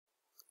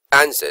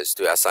Answers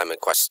to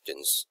assignment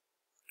questions.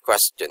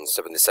 Questions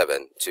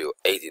 77 to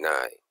 89.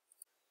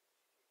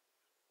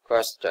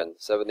 Question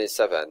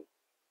 77.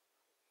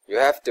 You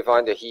have to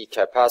find the heat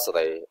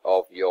capacity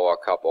of your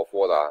cup of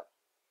water.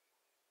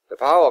 The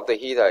power of the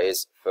heater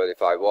is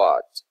 35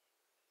 watts.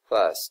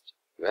 First,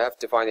 you have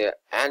to find the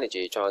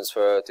energy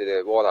transferred to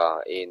the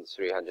water in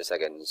 300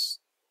 seconds.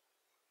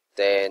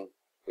 Then,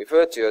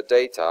 refer to your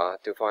data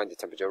to find the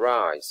temperature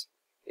rise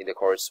in the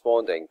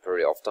corresponding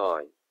period of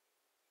time.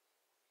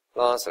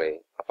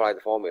 Lastly, apply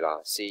the formula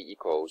C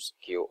equals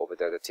Q over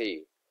delta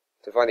T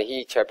to find the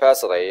heat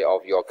capacity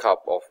of your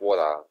cup of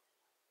water.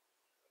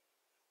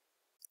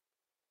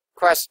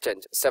 Question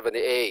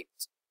 78.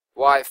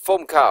 Why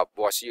foam cup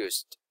was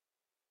used?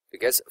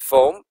 Because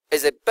foam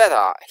is a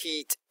better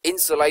heat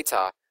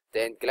insulator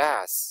than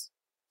glass,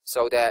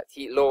 so that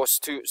heat loss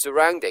to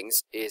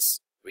surroundings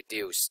is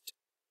reduced.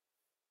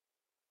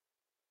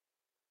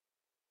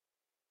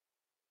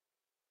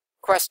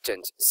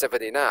 Question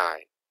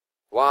 79.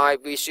 Why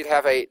we should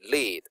have a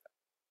lid?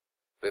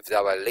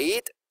 Without a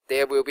lid,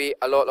 there will be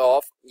a lot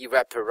of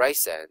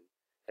evaporation,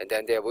 and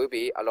then there will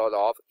be a lot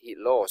of heat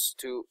loss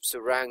to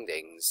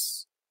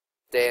surroundings.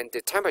 Then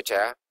the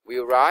temperature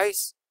will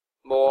rise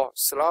more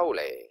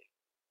slowly.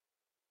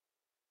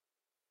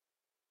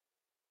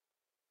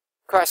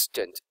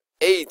 Question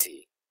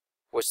 80.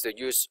 What's the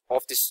use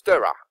of the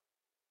stirrer?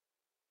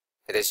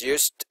 It is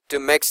used to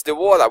mix the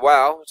water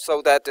well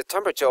so that the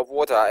temperature of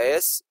water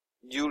is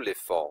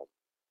uniform.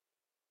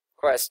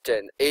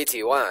 Question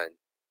 81.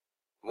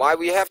 Why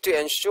we have to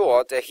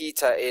ensure the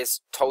heater is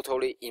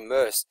totally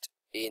immersed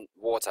in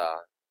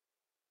water?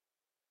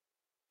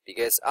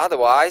 Because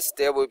otherwise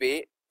there will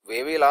be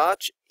very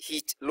large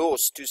heat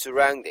loss to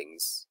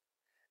surroundings.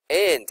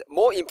 And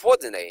more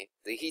importantly,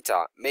 the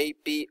heater may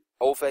be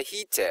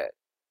overheated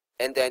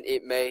and then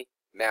it may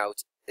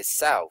melt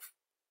itself.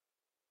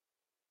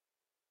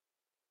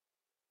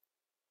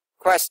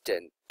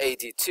 Question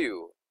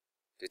 82.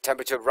 The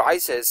temperature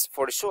rises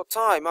for a short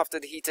time after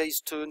the heater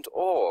is turned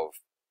off.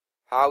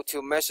 How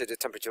to measure the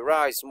temperature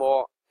rise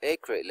more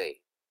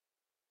accurately?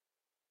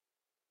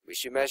 We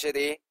should measure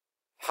the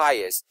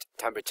highest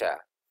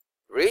temperature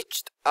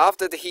reached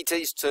after the heater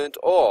is turned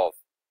off,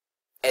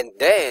 and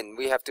then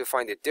we have to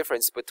find the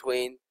difference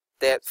between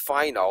that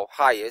final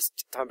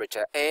highest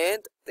temperature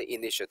and the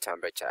initial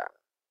temperature.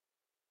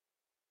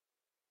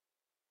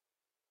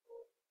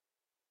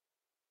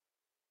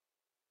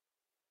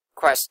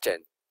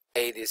 Question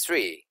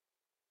 83.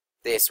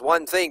 There's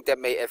one thing that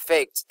may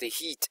affect the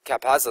heat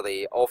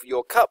capacity of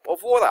your cup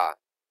of water,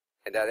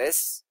 and that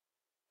is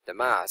the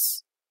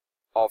mass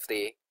of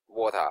the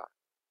water.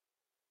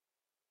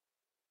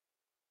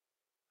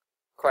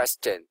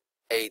 Question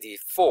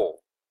 84.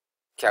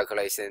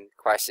 Calculation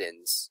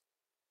questions.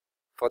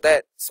 For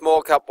that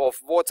small cup of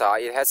water,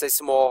 it has a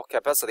small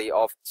capacity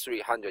of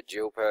 300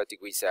 joules per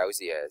degree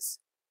Celsius.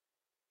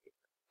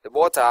 The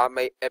water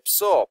may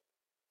absorb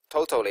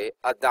totally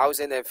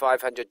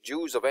 1,500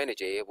 joules of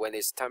energy when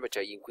its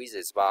temperature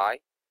increases by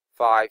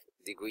 5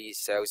 degrees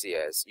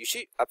Celsius. You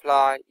should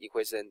apply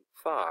equation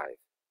 5.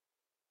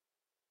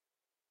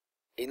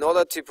 In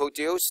order to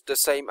produce the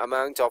same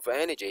amount of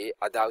energy,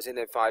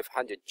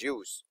 1,500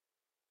 joules,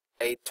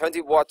 a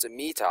 20-watt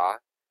meter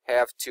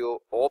have to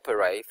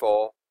operate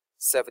for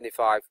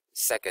 75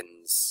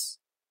 seconds.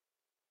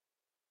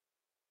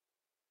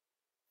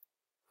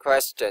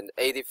 Question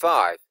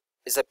 85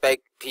 is a big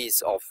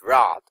piece of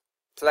rod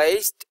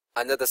placed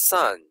under the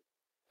sun,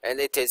 and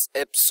it is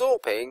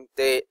absorbing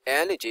the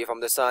energy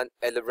from the sun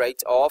at the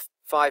rate of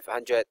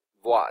 500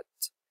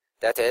 watts,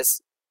 that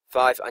is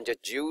 500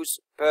 joules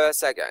per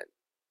second,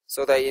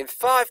 so that in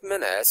 5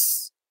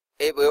 minutes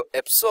it will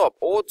absorb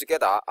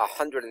altogether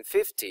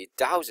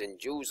 150,000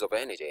 joules of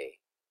energy.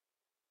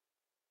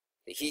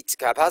 The heat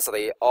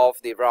capacity of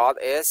the rod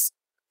is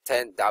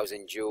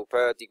 10,000 joules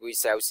per degree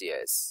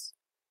Celsius.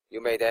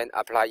 You may then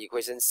apply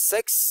equation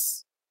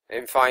 6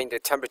 and find the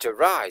temperature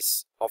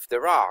rise of the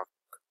rock.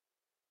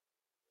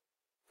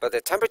 But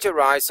the temperature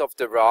rise of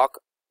the rock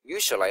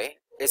usually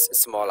is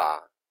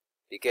smaller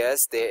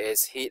because there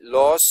is heat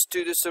loss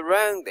to the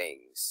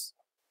surroundings.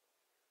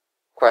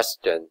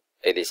 Question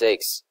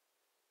 86.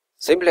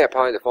 Simply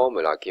apply the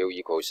formula Q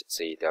equals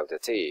C delta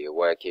T,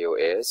 where Q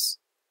is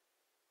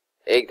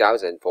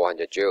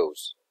 8,400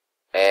 joules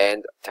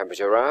and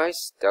temperature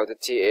rise delta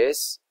T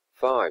is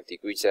 5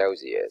 degrees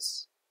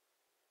Celsius.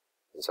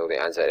 And so the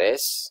answer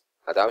is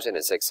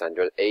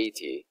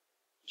 1,680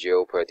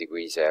 joules per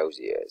degree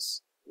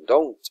Celsius.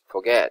 Don't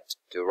forget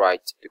to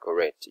write the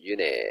correct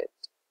unit.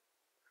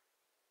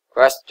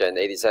 Question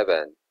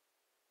 87.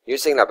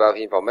 Using the above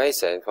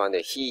information, find the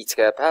heat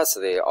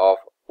capacity of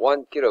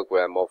 1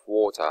 kilogram of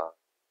water.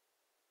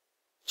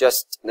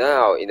 Just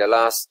now in the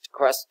last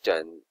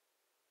question,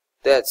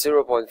 that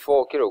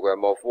 0.4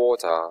 kilogram of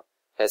water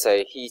has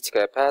a heat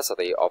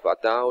capacity of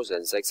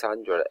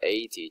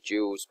 1,680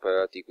 joules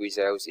per degree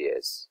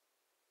Celsius.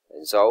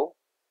 And so,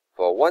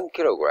 for 1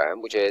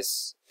 kilogram, which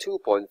is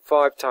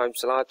 2.5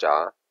 times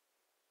larger,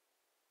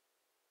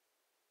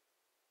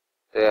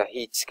 the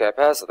heat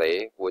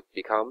capacity would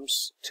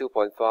becomes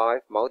 2.5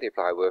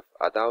 multiplied with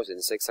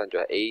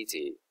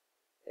 1680,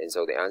 and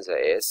so the answer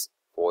is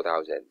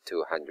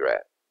 4200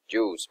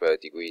 joules per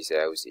degree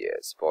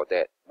Celsius for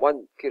that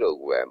 1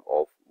 kilogram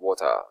of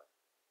water.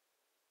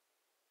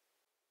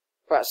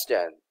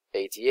 Question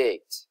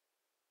 88.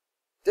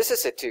 This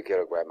is a 2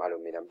 kilogram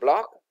aluminum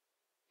block.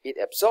 It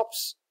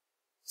absorbs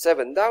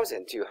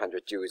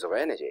 7200 joules of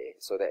energy,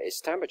 so that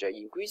its temperature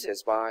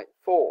increases by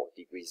 4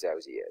 degrees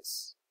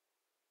Celsius.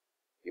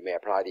 You may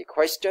apply the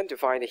equation to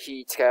find the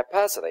heat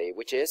capacity,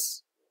 which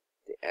is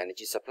the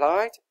energy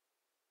supplied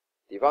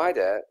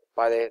divided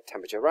by the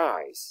temperature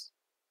rise.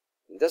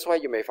 And this way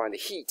you may find the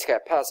heat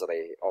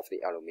capacity of the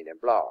aluminum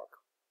block.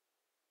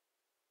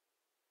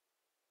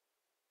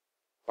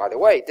 By the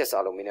way, this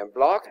aluminum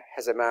block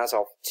has a mass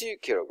of 2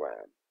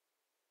 kilograms.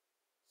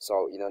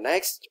 So in the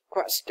next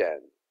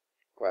question,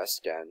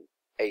 question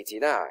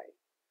 89,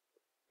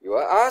 you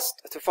are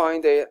asked to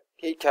find the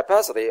heat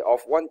capacity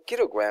of 1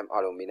 kilogram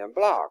aluminum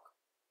block.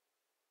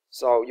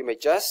 So you may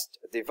just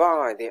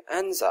divide the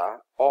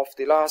answer of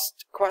the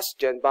last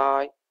question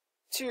by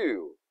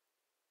 2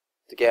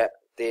 to get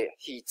the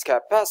heat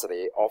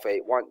capacity of a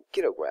 1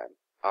 kilogram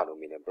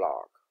aluminum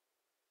block.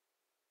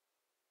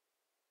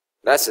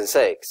 Lesson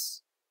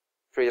 6,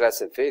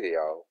 pre-lesson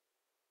video,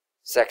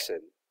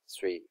 section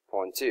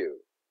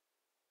 3.2.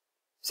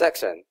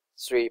 Section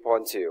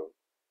 3.2,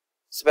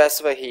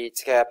 specific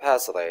heat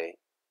capacity.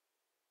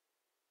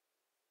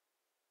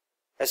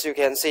 As you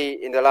can see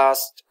in the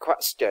last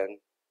question,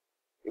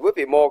 it would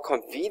be more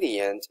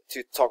convenient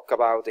to talk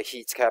about the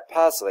heat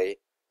capacity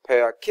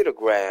per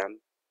kilogram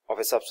of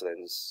a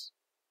substance,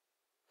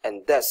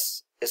 and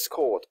this is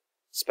called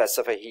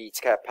specific heat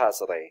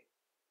capacity.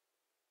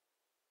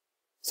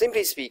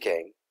 Simply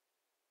speaking,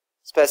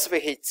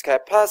 specific heat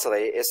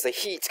capacity is the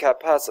heat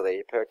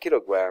capacity per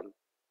kilogram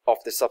of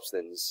the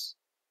substance.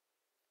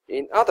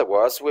 In other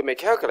words, we may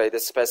calculate the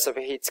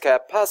specific heat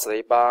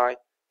capacity by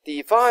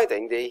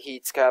dividing the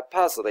heat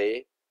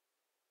capacity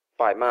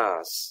by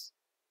mass.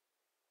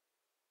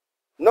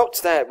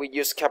 Note that we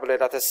use capital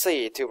letter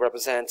C to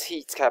represent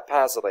heat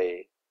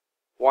capacity,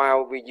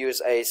 while we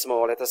use a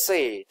small letter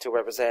c to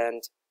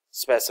represent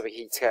specific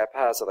heat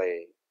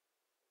capacity.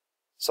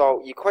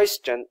 So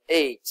equation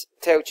 8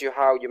 tells you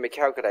how you may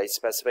calculate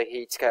specific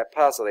heat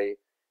capacity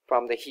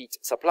from the heat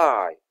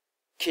supply,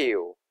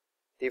 Q,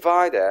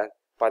 divided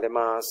by the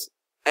mass,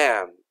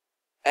 M,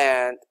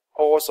 and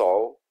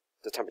also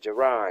the temperature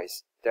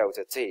rise,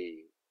 delta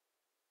T.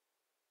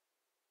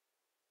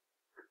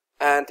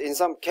 And in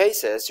some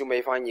cases, you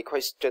may find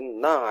equation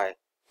 9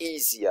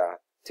 easier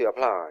to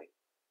apply.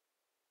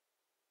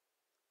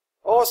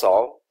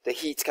 Also, the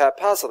heat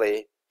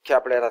capacity,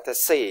 capital letter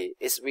C,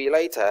 is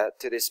related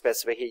to the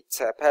specific heat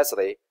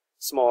capacity,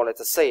 small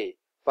letter c,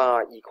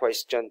 by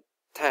equation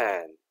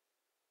 10.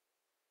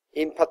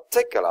 In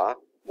particular,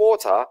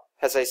 water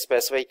has a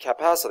specific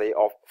capacity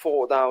of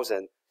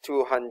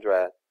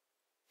 4,200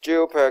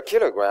 joule per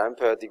kilogram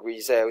per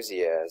degree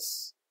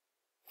Celsius.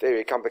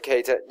 Very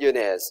complicated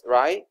units,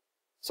 right?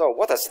 So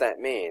what does that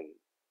mean?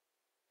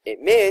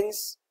 It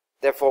means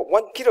that for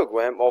 1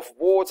 kilogram of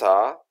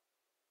water,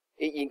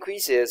 it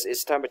increases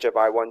its temperature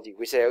by 1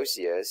 degree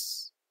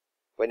Celsius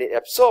when it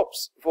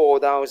absorbs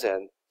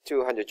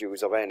 4,200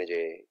 joules of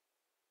energy.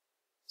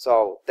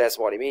 So that's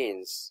what it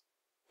means.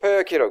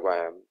 Per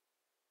kilogram,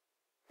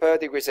 per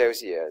degree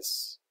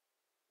Celsius,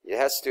 it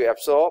has to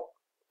absorb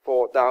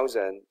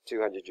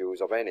 4,200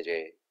 joules of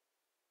energy.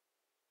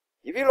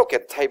 If you look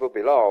at the table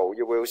below,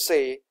 you will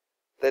see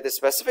that the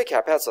specific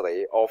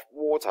capacity of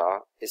water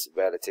is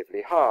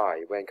relatively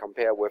high when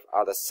compared with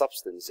other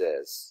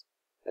substances,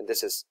 and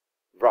this is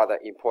rather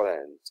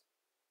important.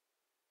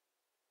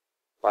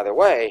 By the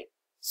way,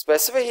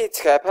 specific heat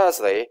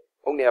capacity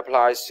only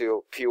applies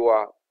to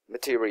pure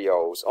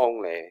materials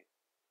only.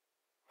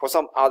 For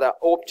some other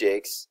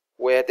objects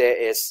where there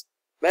is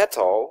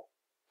metal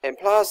and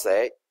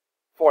plastic,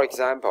 for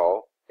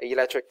example, an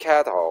electric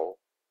kettle,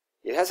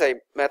 it has a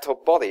metal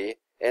body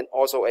and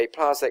also a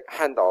plastic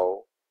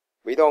handle.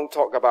 We don't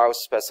talk about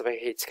specific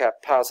heat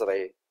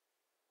capacity.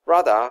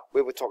 Rather,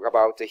 we will talk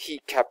about the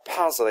heat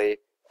capacity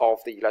of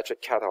the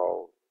electric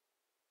kettle.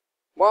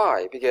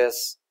 Why?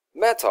 Because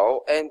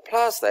metal and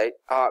plastic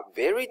are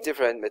very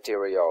different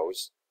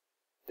materials.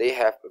 They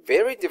have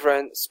very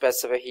different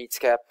specific heat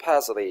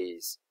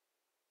capacities,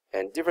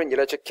 and different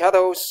electric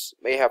kettles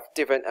may have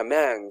different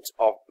amounts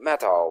of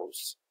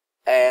metals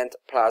and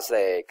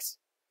plastics.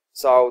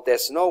 So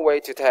there's no way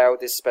to tell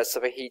the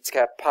specific heat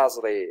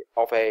capacity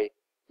of a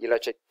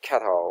electric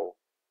kettle.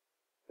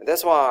 And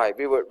that's why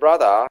we would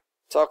rather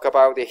talk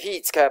about the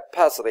heat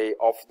capacity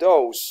of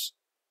those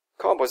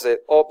composite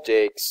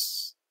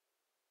objects.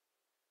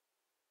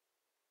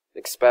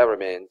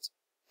 Experiment.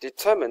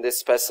 Determine the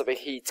specific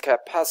heat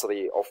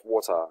capacity of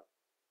water.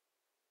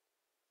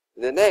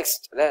 In the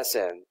next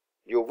lesson,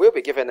 you will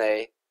be given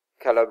a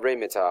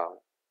calorimeter.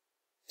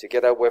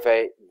 Together with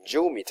a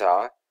joule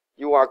meter,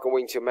 you are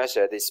going to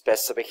measure the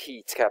specific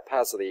heat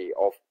capacity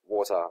of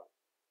water.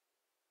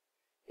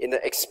 In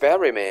the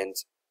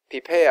experiment,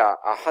 prepare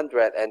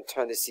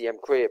 120 cm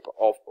cube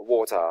of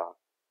water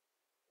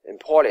and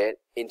pour it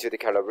into the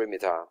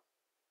calorimeter.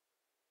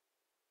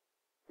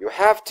 You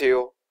have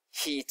to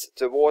heat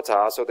the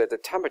water so that the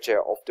temperature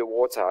of the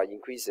water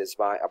increases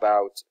by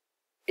about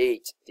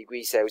 8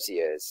 degrees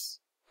Celsius.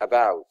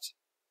 About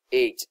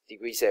 8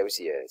 degrees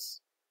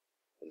Celsius.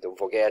 And don't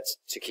forget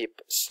to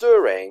keep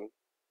stirring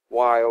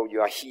while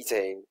you are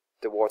heating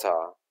the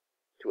water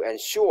to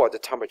ensure the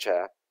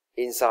temperature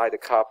inside the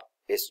cup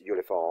is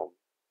uniform.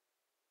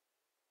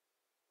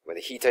 When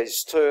the heater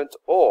is turned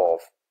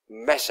off,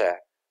 measure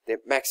the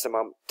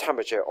maximum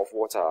temperature of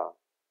water.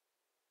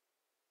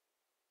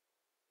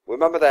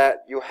 Remember that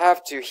you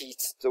have to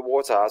heat the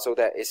water so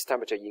that its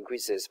temperature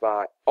increases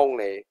by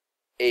only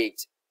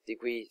 8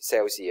 degrees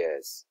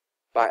Celsius,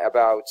 by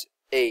about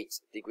 8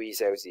 degrees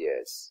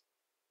Celsius.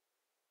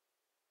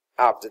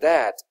 After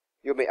that,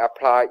 you may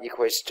apply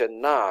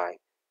equation 9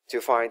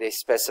 to find the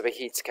specific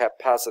heat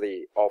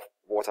capacity of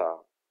water.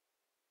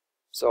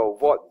 So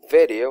what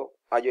value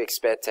are you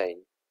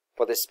expecting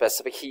for the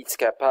specific heat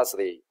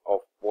capacity of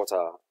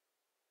water?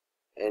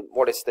 And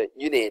what is the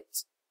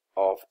unit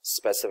of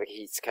specific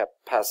heat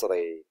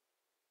capacity?